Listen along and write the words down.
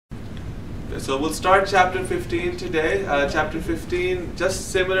So we'll start chapter 15 today. Chapter 15,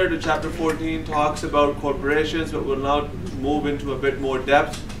 just similar to chapter 14, talks about corporations, but we'll now move into a bit more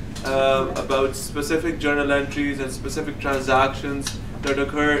depth about specific journal entries and specific transactions that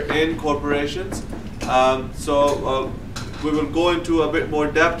occur in corporations. We will go into a bit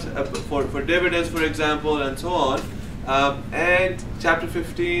more depth for dividends, for example, and so on. And chapter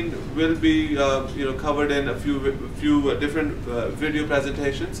 15 will be covered in a few different video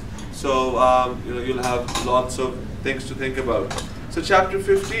presentations. So you'll have lots of things to think about. So chapter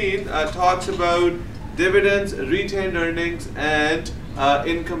 15 talks about dividends, retained earnings, and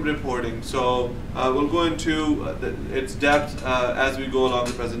income reporting. So we'll go into its depth as we go along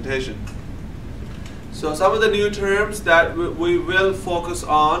the presentation. So some of the new terms that we will focus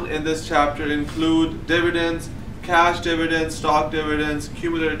on in this chapter include dividends, cash dividends, stock dividends,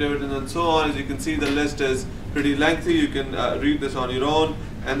 cumulative dividends, and so on. As you can see, the list is pretty lengthy. You can read this on your own.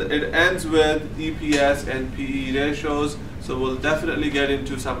 And it ends with EPS and PE ratios. So we'll definitely get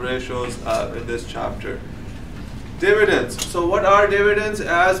into some ratios in this chapter. Dividends. So what are dividends?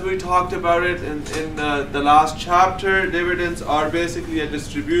 As we talked about it in the last chapter, dividends are basically a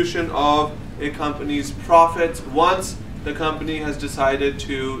distribution of a company's profits once the company has decided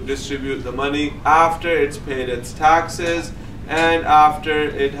to distribute the money after it's paid its taxes and after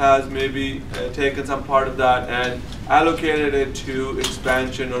it has maybe taken some part of that and allocated it to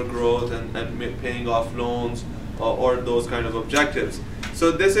expansion or growth and paying off loans or those kind of objectives.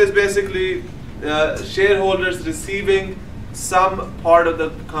 So this is basically shareholders receiving some part of the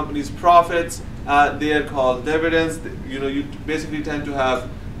company's profits. They are called dividends. You basically tend to have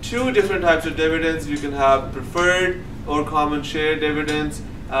two different types of dividends. You can have preferred or common share dividends.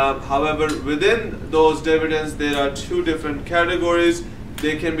 However, within those dividends, there are two different categories.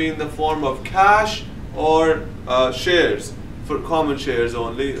 They can be in the form of cash or shares, for common shares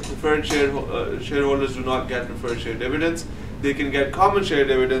only. Preferred shareholders do not get preferred share dividends. They can get common share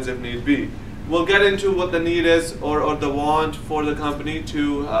dividends if need be. We'll get into what the need is or the want for the company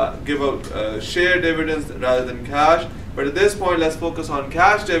to give out share dividends rather than cash. But at this point, let's focus on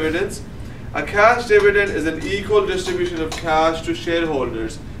cash dividends. A cash dividend is an equal distribution of cash to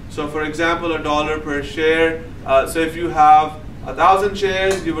shareholders. So for example, $1 per share. So if you have 1,000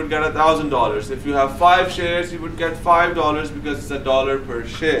 shares, you would get $1,000. If you have 5 shares, you would get $5 because it's $1 per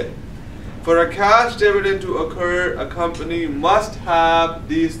share. For a cash dividend to occur, a company must have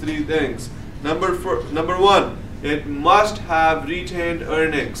these three things. Number one, it must have retained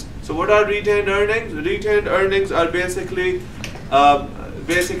earnings. So what are retained earnings? Retained earnings are basically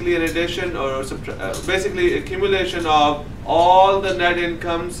an addition or basically accumulation of all the net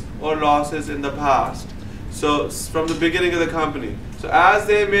incomes or losses in the past. So from the beginning of the company. So as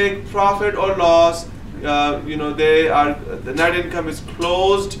they make profit or loss, the net income is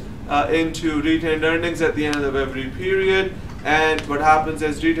closed into retained earnings at the end of every period. And what happens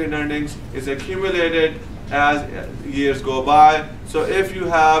is retained earnings is accumulated as years go by. So if you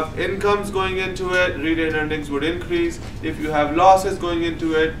have incomes going into it, retained earnings would increase. If you have losses going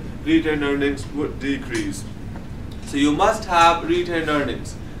into it, retained earnings would decrease. So you must have retained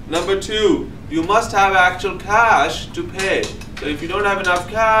earnings. Number two, you must have actual cash to pay. So if you don't have enough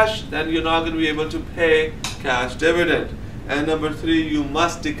cash, then you're not going to be able to pay cash dividend. And number three, you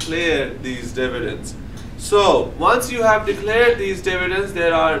must declare these dividends. So once you have declared these dividends,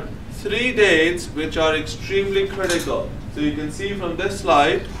 there are 3 dates which are extremely critical. So you can see from this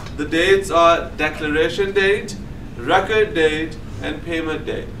slide, the dates are declaration date, record date, and payment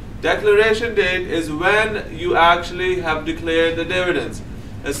date. Declaration date is when you actually have declared the dividends.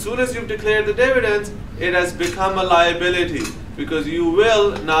 As soon as you've declared the dividends, it has become a liability because you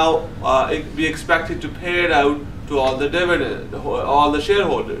will now be expected to pay it out to all the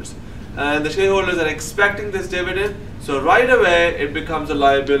shareholders. And the shareholders are expecting this dividend, so right away it becomes a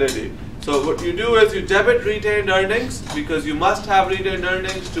liability. So what you do is you debit retained earnings because you must have retained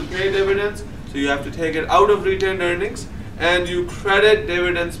earnings to pay dividends, so you have to take it out of retained earnings, and you credit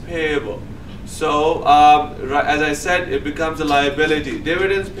dividends payable. So as I said, it becomes a liability.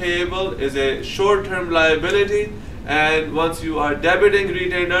 Dividends payable is a short-term liability, and once you are debiting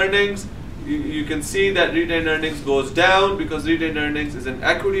retained earnings, you can see that retained earnings goes down because retained earnings is an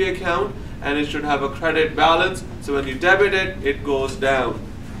equity account and it should have a credit balance. So when you debit it, it goes down.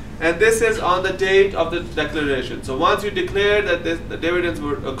 And this is on the date of the declaration. So once you declare that the dividends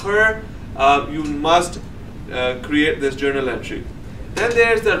will occur, you must create this journal entry. Then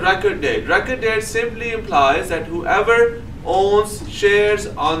there's the record date. Record date simply implies that whoever owns shares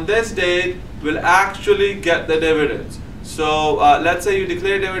on this date will actually get the dividends. So let's say you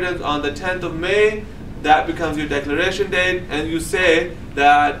declare dividends on the 10th of May. that becomes your declaration date, and you say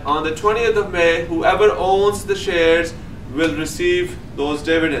that on the 20th of May, whoever owns the shares will receive those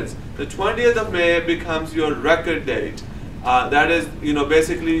dividends. The 20th of May becomes your record date. That is,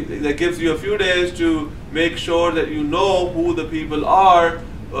 basically that gives you a few days to make sure that you know who the people are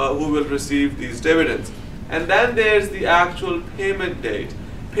who will receive these dividends. And then there's the actual payment date.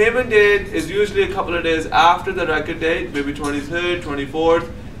 Payment date is usually a couple of days after the record date, maybe 23rd,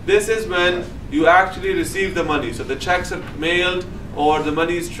 24th. This is when you actually receive the money. So the checks are mailed or the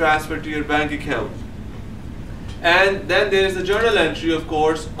money is transferred to your bank account. And then there is a journal entry, of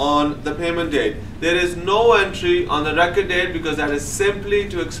course, on the payment date. There is no entry on the record date because that is simply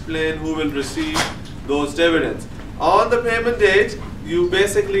to explain who will receive those dividends. On the payment date, you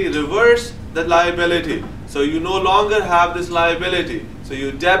basically reverse the liability. So you no longer have this liability. So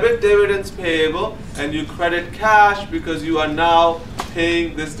you debit dividends payable and you credit cash because you are now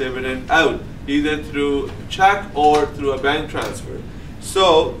paying this dividend out, either through check or through a bank transfer.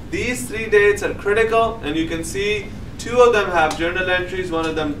 So these 3 dates are critical, and you can see 2 of them have journal entries, 1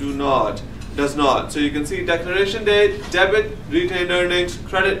 of them does not. So you can see declaration date, debit retained earnings,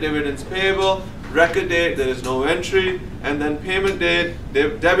 credit dividends payable, record date, there is no entry, and then payment date,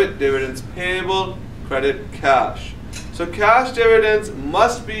 debit dividends payable, credit cash. So cash dividends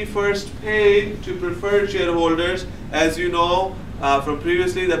must be first paid to preferred shareholders. As you know from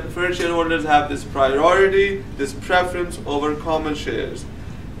previously, the preferred shareholders have this priority, this preference over common shares.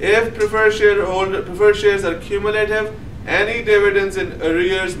 If preferred shares are cumulative, any dividends in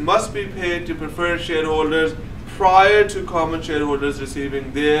arrears must be paid to preferred shareholders prior to common shareholders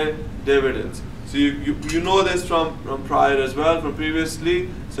receiving their dividends. So you know this from prior as well, from previously,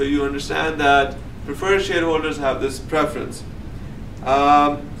 so you understand that preferred shareholders have this preference.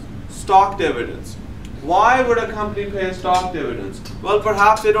 Stock dividends. Why would a company pay stock dividends? Well,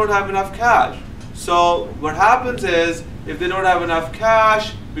 perhaps they don't have enough cash. So what happens is, if they don't have enough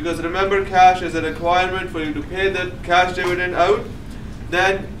cash, because remember cash is a requirement for you to pay the cash dividend out,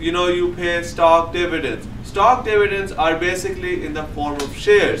 then you pay stock dividends. Stock dividends are basically in the form of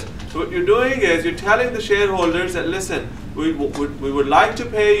shares. So what you're doing is you're telling the shareholders that, listen, we would like to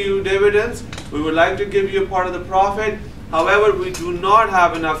pay you dividends, we would like to give you a part of the profit, however we do not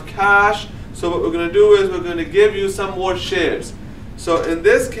have enough cash, so what we're going to do is we're going to give you some more shares. So in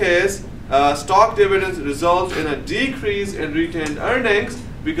this case, stock dividends result in a decrease in retained earnings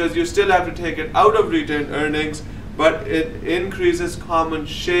because you still have to take it out of retained earnings, but it increases common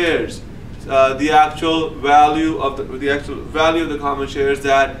shares, the actual value of the common shares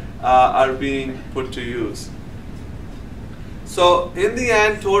that are being put to use. So in the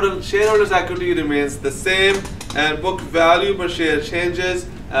end, total shareholders' equity remains the same, and book value per share changes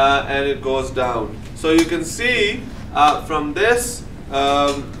and it goes down. So you can see from this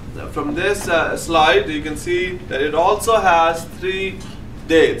slide, you can see that it also has 3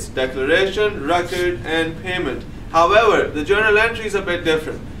 dates: declaration, record, and payment. However, the journal entry is a bit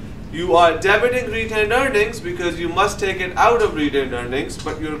different. You are debiting retained earnings because you must take it out of retained earnings,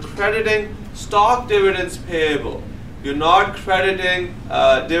 but you're crediting stock dividends payable. You're not crediting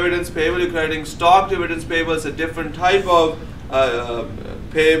dividends payable, you're crediting stock dividends payable. It's a different type of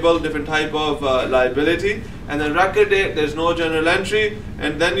payable, different type of liability. And then record date, there's no journal entry.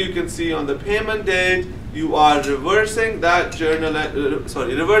 And then you can see on the payment date, you are reversing that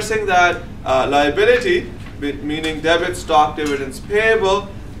liability, meaning debit stock dividends payable,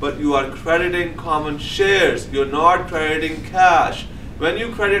 but you are crediting common shares. You're not crediting cash. When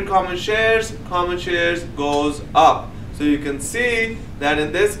you credit common shares goes up. So you can see that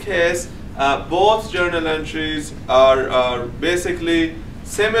in this case, both journal entries are basically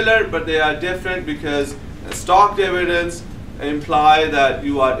similar, but they are different because stock dividends imply that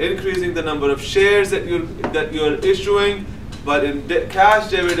you are increasing the number of shares that you're issuing, but in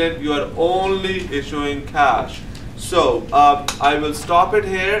cash dividend you are only issuing cash. So I will stop it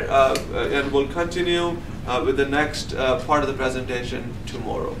here and we'll continue with the next part of the presentation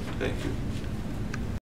tomorrow. Thank you.